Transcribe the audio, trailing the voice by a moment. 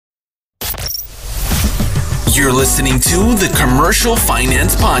You're listening to the Commercial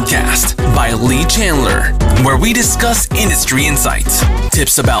Finance Podcast by Lee Chandler, where we discuss industry insights,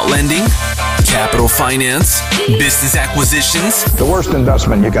 tips about lending, capital finance, business acquisitions. The worst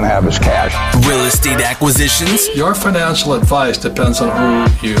investment you can have is cash. Real estate acquisitions. Your financial advice depends on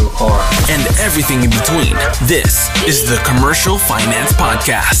who you are. And everything in between. This is the Commercial Finance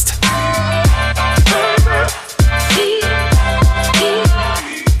Podcast.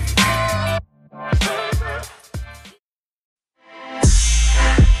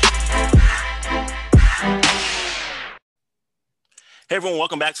 Hey everyone,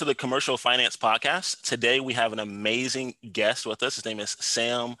 welcome back to the Commercial Finance Podcast. Today we have an amazing guest with us. His name is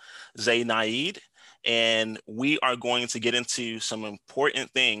Sam Zainaid, and we are going to get into some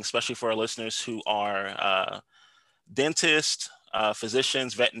important things, especially for our listeners who are dentists,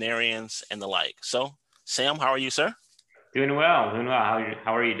 physicians, veterinarians, and the like. So, Sam, how are you, sir? Doing well.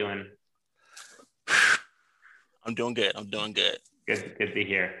 How are you doing? I'm doing good. Good to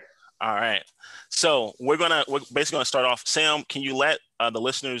hear. All right. So we're basically gonna start off. Sam, can you let the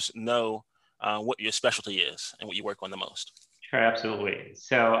listeners know what your specialty is and what you work on the most? Sure, absolutely.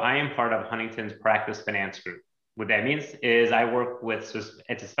 So I am part of Huntington's Practice Finance Group. What that means is I work with,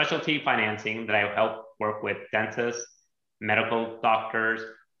 it's a specialty financing that I help work with dentists, medical doctors,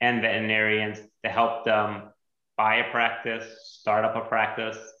 and veterinarians to help them buy a practice, start up a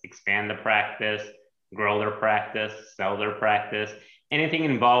practice, expand the practice, grow their practice, sell their practice, anything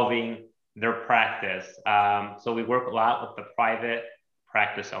involving their practice. So we work a lot with the private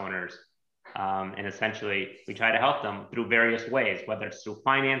practice owners. And essentially, we try to help them through various ways, whether it's through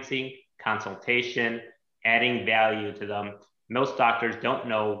financing, consultation, adding value to them. Most doctors don't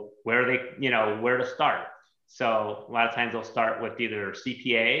know where to start. So a lot of times they'll start with either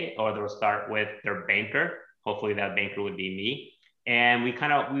CPA or they'll start with their banker. Hopefully that banker would be me. And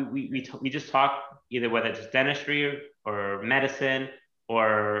we just talk either whether it's dentistry or medicine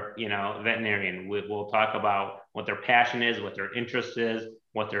or veterinarian. We'll talk about what their passion is, what their interest is,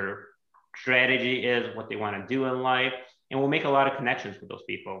 what their strategy is, what they want to do in life, and we'll make a lot of connections with those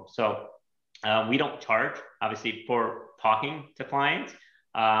people. So we don't charge, obviously, for talking to clients,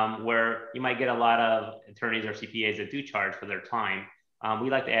 where you might get a lot of attorneys or CPAs that do charge for their time. We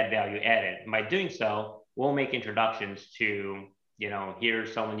like to add value added, and by doing so, we'll make introductions to,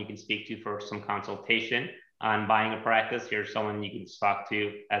 here's someone you can speak to for some consultation on buying a practice. Here's someone you can talk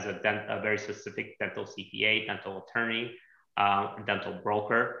to as a very specific dental CPA, dental attorney, dental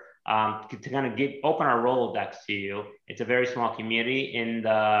broker, to kind of open our Rolodex to you. It's a very small community in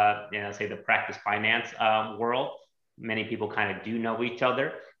the, say the practice finance world. Many people kind of do know each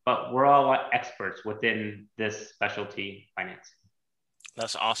other, but we're all experts within this specialty financing.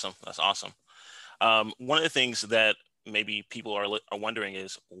 That's awesome. One of the things that maybe people are wondering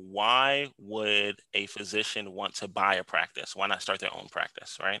is, why would a physician want to buy a practice? Why not start their own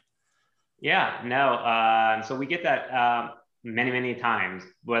practice, right? Yeah, no. So we get that many times,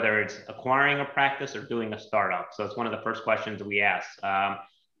 whether it's acquiring a practice or doing a startup. So it's one of the first questions that we ask.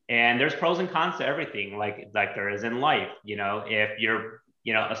 And there's pros and cons to everything, like there is in life. If you're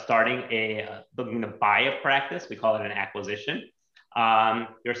looking to buy a practice, we call it an acquisition.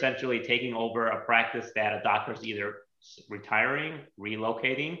 You're essentially taking over a practice that a doctor's either retiring,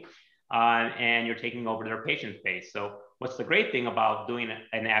 relocating, and you're taking over their patient base. So what's the great thing about doing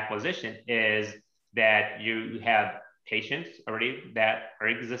an acquisition is that you have patients already that are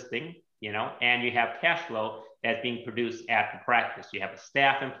existing, and you have cash flow that's being produced at the practice. You have a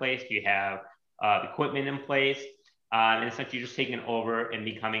staff in place, you have equipment in place, and essentially you're just taking over and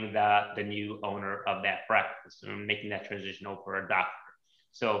becoming the new owner of that practice and making that transition over for a doctor.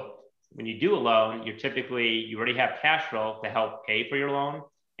 So when you do a loan, you already have cash flow to help pay for your loan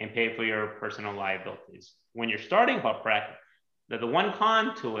and pay for your personal liabilities. When you're starting a practice, the one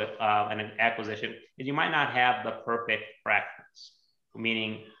con to it, an acquisition, is you might not have the perfect practice,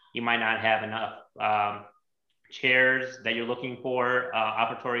 meaning you might not have enough chairs that you're looking for,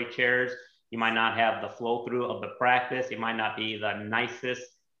 operatory chairs. You might not have the flow through of the practice. It might not be the nicest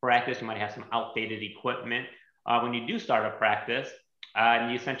practice. You might have some outdated equipment. When you do start a practice,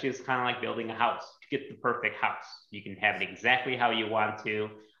 you essentially, it's kind of like building a house. To get the perfect house, you can have it exactly how you want to.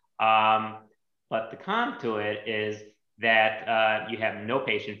 But the con to it is that you have no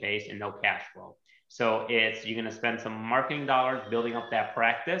patient base and no cash flow. So you're going to spend some marketing dollars building up that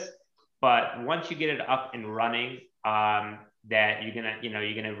practice. But once you get it up and running, that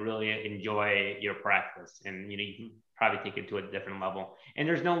you're gonna really enjoy your practice, and you can probably take it to a different level. And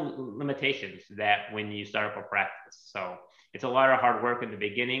there's no limitations that when you start up a practice. So it's a lot of hard work in the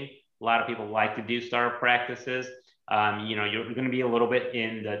beginning. A lot of people like to do startup practices. You're going to be a little bit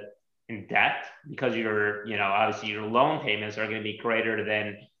in the in debt because obviously your loan payments are going to be greater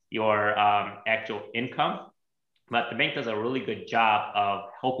than your actual income. But the bank does a really good job of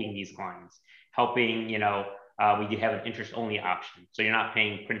helping these clients, helping, we do have an interest only option. So you're not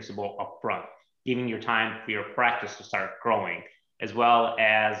paying principal upfront, giving your time for your practice to start growing, as well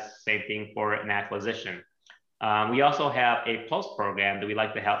as same thing for an acquisition. We also have a Plus program that we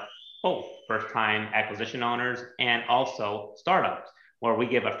like to help both first-time acquisition owners and also startups, where we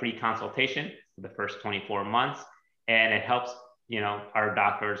give a free consultation for the first 24 months, and it helps, our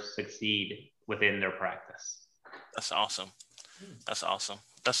doctors succeed within their practice. That's awesome. That's awesome.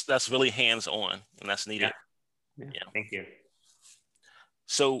 That's really hands-on, and that's needed. Yeah. Thank you.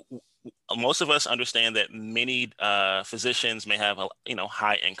 So most of us understand that many physicians may have a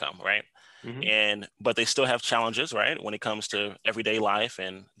high income, right? Mm-hmm. But they still have challenges, right, when it comes to everyday life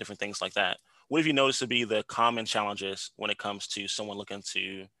and different things like that. What have you noticed to be the common challenges when it comes to someone looking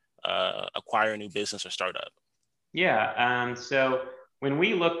to acquire a new business or startup? Yeah. So when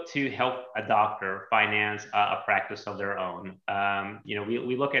we look to help a doctor finance a practice of their own,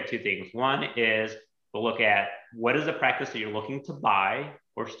 we look at two things. One is we'll look at what is the practice that you're looking to buy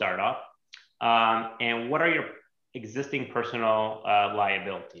or start up, and what are your existing personal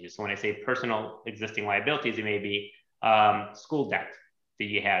liabilities. So when I say personal existing liabilities, it may be school debt that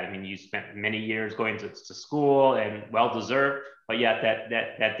you had. I mean, you spent many years going to school and well-deserved, but yet that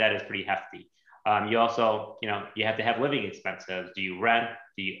debt is pretty hefty. You also, you have to have living expenses. Do you rent?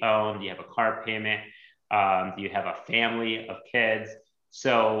 Do you own? Do you have a car payment? Do you have a family of kids?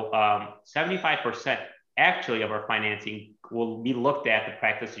 So 75% actually of our financing will be looked at the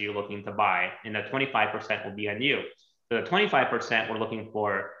practice that you're looking to buy, and the 25% will be on you. So the 25% we're looking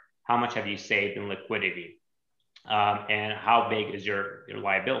for how much have you saved in liquidity, and how big is your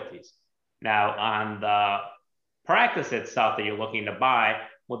liabilities. Now on the practice itself that you're looking to buy,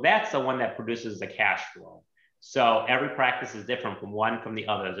 well, that's the one that produces the cash flow. So every practice is different from the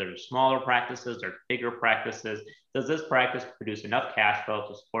other. There's smaller practices, there's bigger practices. Does this practice produce enough cash flow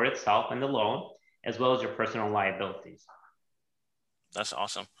to support itself and the loan, as well as your personal liabilities? That's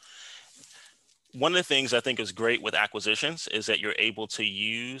awesome. One of the things I think is great with acquisitions is that you're able to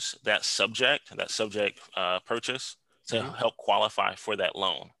use that subject purchase to help qualify for that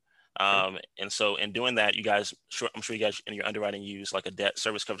loan. And so in doing that, I'm sure you guys in your underwriting use like a debt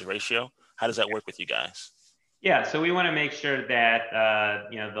service coverage ratio. How does that work with you guys? Yeah, so we want to make sure that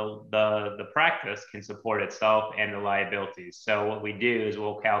the practice can support itself and the liabilities. So what we do is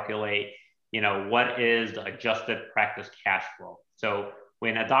we'll calculate, what is the adjusted practice cash flow. So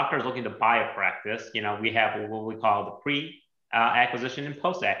when a doctor is looking to buy a practice, we have what we call the pre-acquisition and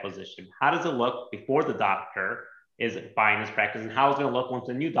post-acquisition. How does it look before the doctor is buying this practice, and how it's going to look once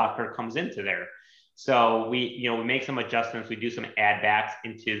a new doctor comes into there? So we make some adjustments. We do some add backs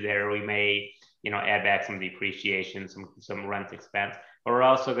into there. We may add back some depreciation, some rent expense, but we're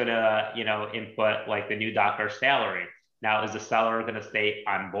also going to, input like the new doctor's salary. Now, is the seller going to stay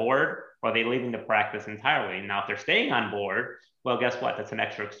on board, or are they leaving the practice entirely? Now, if they're staying on board, well, guess what? That's an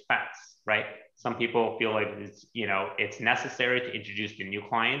extra expense, right? Some people feel like it's necessary to introduce the new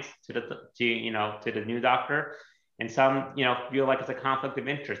clients to the new doctor. And some, feel like it's a conflict of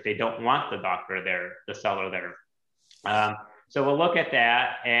interest. They don't want the doctor there, the seller there. So we'll look at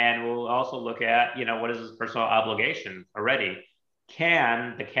that, and we'll also look at, what is his personal obligation already?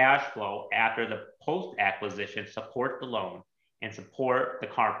 Can the cash flow after the post-acquisition support the loan and support the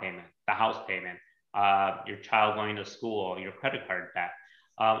car payment, the house payment, your child going to school, your credit card debt?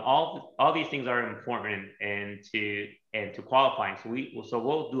 All these things are important and to qualifying. So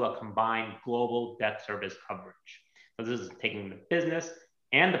we'll do a combined global debt service coverage. So this is taking the business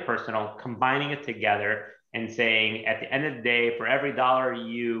and the personal, combining it together, and saying at the end of the day, for every dollar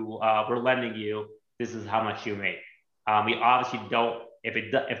we're lending you, this is how much you make. We obviously don't,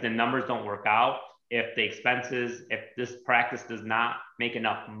 if the numbers don't work out, if the expenses, if this practice does not make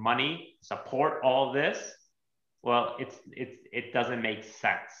enough money to support all this, well, it doesn't make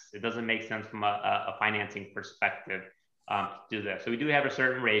sense. It doesn't make sense from a financing perspective to do this. So we do have a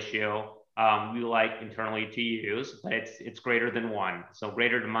certain ratio we like internally to use, but it's greater than one. So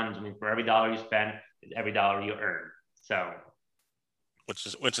greater than one means for every dollar you spend, every dollar you earn. So,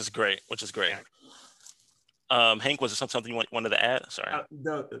 which is great. Yeah. Hank, was there something you wanted to add? Sorry.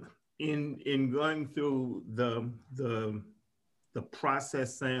 In going through the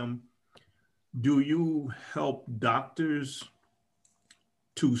process, Sam, do you help doctors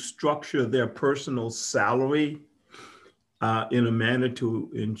to structure their personal salary in a manner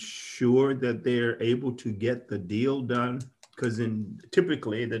to ensure that they're able to get the deal done? Because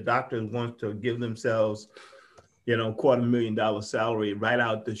typically the doctors want to give themselves $250,000 salary right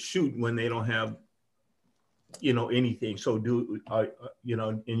out the chute when they don't have, anything. So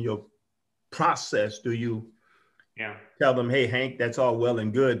in your process, do you tell them, hey, Hank, that's all well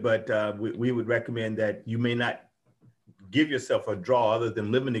and good, but we would recommend that you may not give yourself a draw other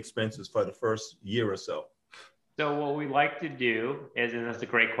than living expenses for the first year or so? So what we like to do is, and that's a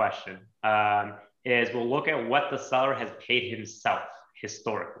great question, is we'll look at what the seller has paid himself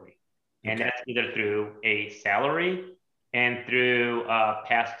historically. And that's either through a salary and through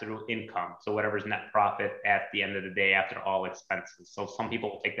pass-through income. So whatever's net profit at the end of the day after all expenses. So some people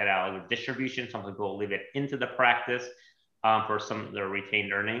will take that out of the distribution. Some people will leave it into the practice for some of their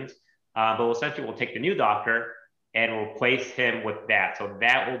retained earnings. But essentially we'll take the new doctor and we'll place him with that. So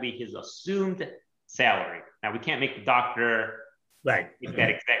that will be his assumed salary. Now we can't make the doctor that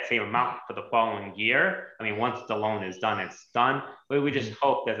exact same amount for the following year. I mean, once the loan is done, it's done. But we just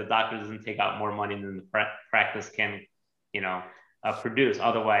hope that the doctor doesn't take out more money than the practice can, produce.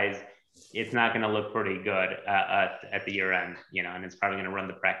 Otherwise, it's not going to look pretty good at the year end, and it's probably going to run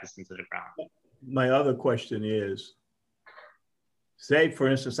the practice into the ground. My other question is, say, for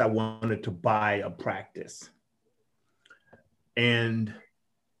instance, I wanted to buy a practice, and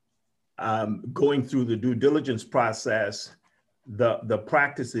going through the due diligence process, the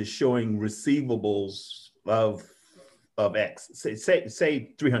practice is showing receivables of X,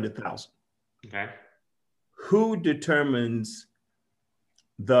 say 300,000. Okay. Who determines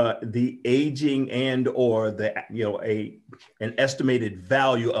the aging and or an estimated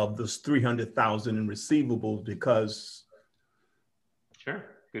value of this 300,000 in receivables? Because sure,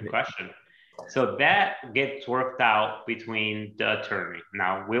 good question. So that gets worked out between the attorney.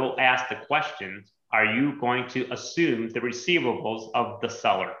 Now we'll ask the questions. Are you going to assume the receivables of the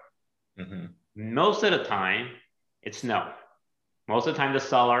seller? Mm-hmm. Most of the time, it's no. Most of the time, the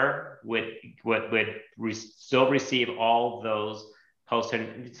seller would still receive all those posts.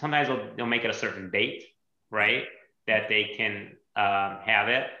 And sometimes they'll make it a certain date, right, that they can have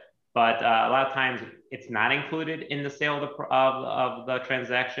it. But a lot of times, it's not included in the sale of the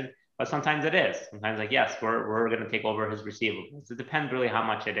transaction. But sometimes it is. Sometimes, like, yes, we're going to take over his receivables. It depends really how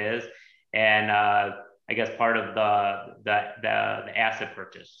much it is. And I guess part of the asset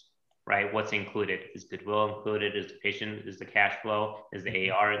purchase, right? What's included? Is goodwill included? Is the cash flow? Is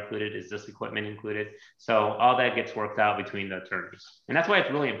the AR included? Is this equipment included? So all that gets worked out between the attorneys. And that's why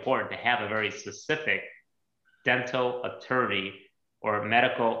it's really important to have a very specific dental attorney or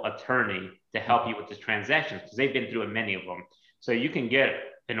medical attorney to help you with the transactions, because they've been through many of them. So you can get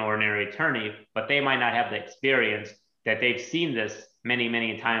an ordinary attorney, but they might not have the experience that they've seen this many,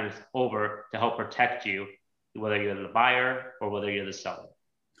 many times over to help protect you, whether you're the buyer or whether you're the seller.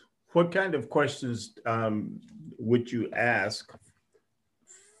 What kind of questions would you ask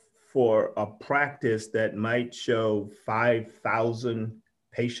for a practice that might show 5,000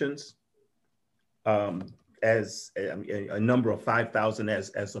 patients, as a number of 5,000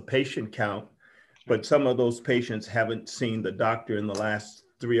 as a patient count, but some of those patients haven't seen the doctor in the last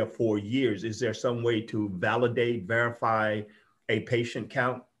 3 or 4 years? Is there some way to validate, verify a patient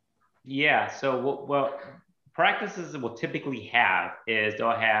count? Yeah, so what practices will typically have is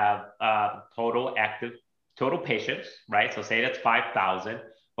they'll have total patients, right? So say that's 5,000,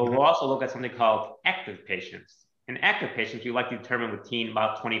 but we'll also look at something called active patients. And active patients, you like to determine within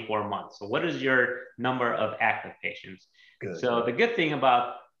about 24 months. So what is your number of active patients? Good. So the good thing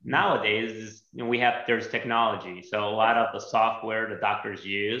about nowadays is there's technology. So a lot of the software the doctors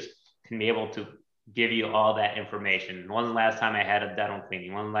use can be able to give you all that information. When was the last time I had a dental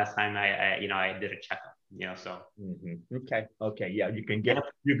cleaning? When was the last time I did a checkup? So. Mm-hmm. Okay. Yeah, you can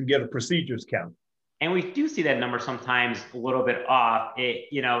get a procedures count. And we do see that number sometimes a little bit off. It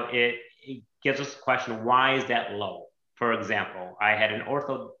gives us a question, why is that low? For example, I had an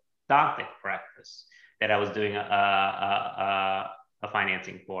orthodontic practice that I was doing a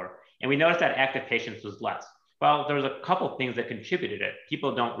financing for, and we noticed that active patients was less. Well, there was a couple things that contributed it.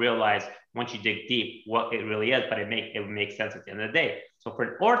 People don't realize once you dig deep what it really is, but it makes sense at the end of the day. So for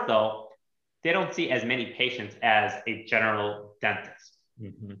an ortho, they don't see as many patients as a general dentist.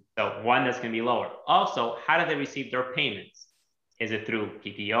 Mm-hmm. So one, that's going to be lower. Also, how do they receive their payments? Is it through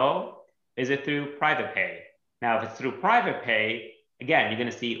PPO? Is it through private pay? Now, if it's through private pay, again, you're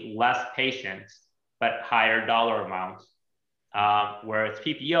going to see less patients, but higher dollar amounts. Where it's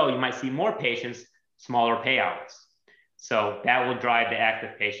PPO, you might see more patients, smaller payouts. So that will drive the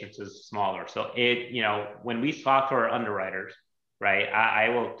active patients as smaller. So when we talk to our underwriters, right, I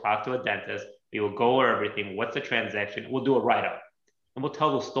will talk to a dentist. We will go over everything. What's the transaction? We'll do a write-up and we'll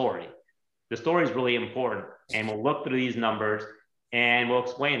tell the story. The story is really important. And we'll look through these numbers and we'll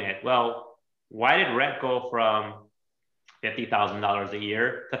explain it. Well, why did rent go from $50,000 a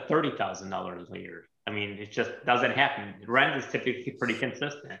year to $30,000 a year? I mean, it just doesn't happen. Rent is typically pretty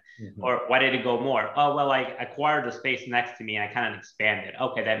consistent. Mm-hmm. Or why did it go more? Oh, well, I acquired the space next to me and I kind of expanded.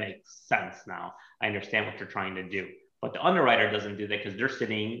 Okay, that makes sense now. I understand what you're trying to do. But the underwriter doesn't do that because they're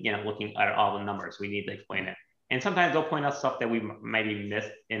sitting, looking at all the numbers. We need to explain it. And sometimes they'll point out stuff that we maybe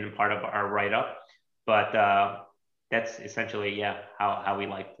missed in part of our write-up. But that's essentially, how we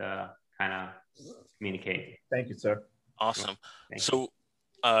like to kind of communicate. Thank you, sir. Awesome. So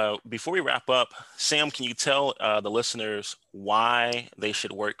before we wrap up, Sam, can you tell the listeners why they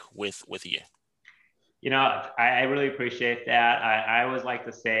should work with you? I really appreciate that. I always like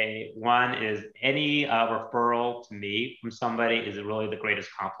to say, one is any referral to me from somebody is really the greatest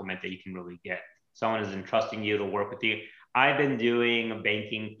compliment that you can really get. Someone is entrusting you to work with you. I've been doing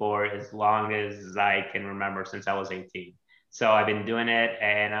banking for as long as I can remember, since I was 18. So I've been doing it,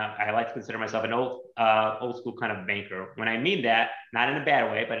 and I like to consider myself an old school kind of banker. When I mean that, not in a bad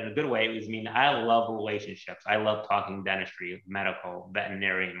way, but in a good way, it means I love relationships. I love talking dentistry, medical,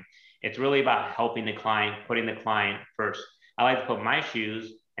 veterinarian. It's really about helping the client, putting the client first. I like to put my shoes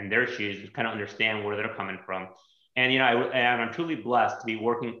in their shoes and kind of understand where they're coming from. And I'm truly blessed to be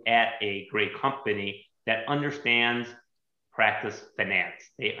working at a great company that understands practice finance.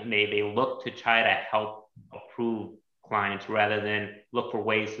 They look to try to help approve clients rather than look for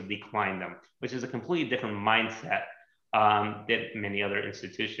ways to decline them, which is a completely different mindset than many other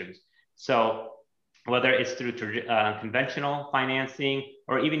institutions. So whether it's through conventional financing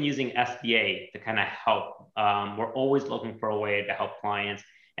or even using SBA to kind of help, we're always looking for a way to help clients.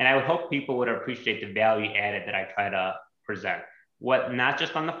 And I would hope people would appreciate the value added that I try to present. Not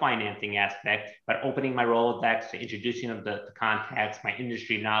just on the financing aspect, but opening my Rolodex, introducing them to the contacts, my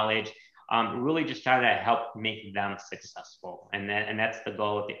industry knowledge, really just trying to help make them successful. And that's the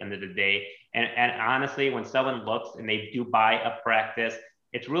goal at the end of the day. And honestly, when someone looks and they do buy a practice,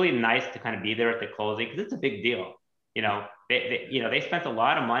 it's really nice to kind of be there at the closing because it's a big deal. They spent a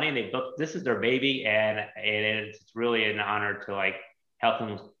lot of money and they built, this is their baby. And it's really an honor to help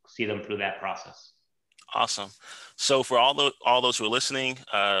them see them through that process. Awesome. So for all those who are listening,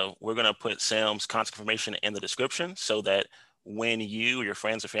 we're going to put Sam's contact information in the description so that when you or your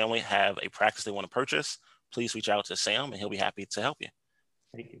friends or family have a practice they want to purchase, please reach out to Sam and he'll be happy to help you.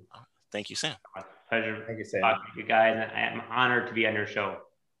 Thank you. Thank you, Sam. Pleasure. Thank you, Sam. Talking to you guys. I'm honored to be on your show.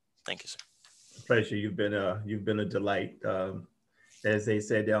 Thank you, sir. Pleasure. You've been a delight. As they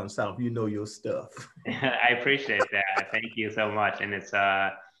said down south, you know your stuff. I appreciate that. Thank you so much. And it's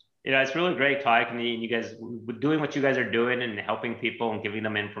it's really great talking to you and you guys doing what you guys are doing and helping people and giving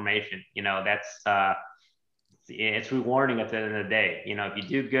them information. That's it's rewarding at the end of the day. If you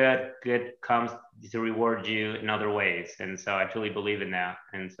do good comes to reward you in other ways. And so I truly believe in that.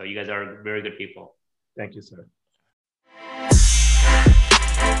 And so you guys are very good people. Thank you, sir.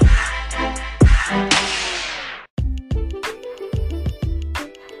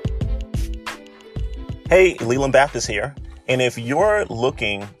 Hey, Leland Baptist here. And if you're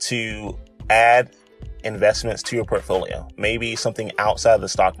looking to add investments to your portfolio, maybe something outside of the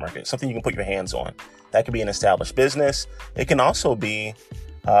stock market, something you can put your hands on, that could be an established business. It can also be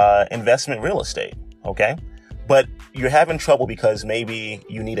investment real estate. Okay. But you're having trouble because maybe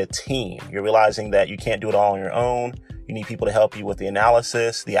you need a team. You're realizing that you can't do it all on your own. You need people to help you with the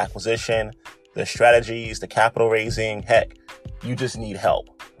analysis, the acquisition, the strategies, the capital raising. Heck, you just need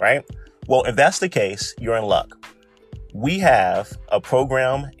help, right? Well, if that's the case, you're in luck. We have a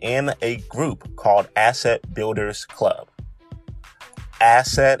program and a group called Asset Builders Club.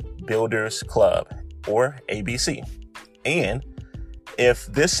 Asset Builders Club, or ABC. And if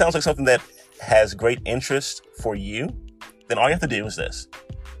this sounds like something that has great interest for you, then all you have to do is this.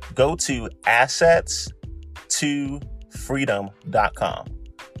 Go to assets2freedom.com.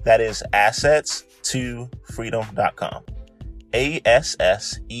 That is assets2freedom.com.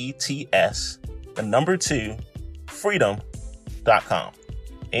 ASSETS, the number 2, freedom.com.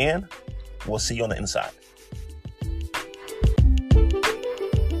 And we'll see you on the inside.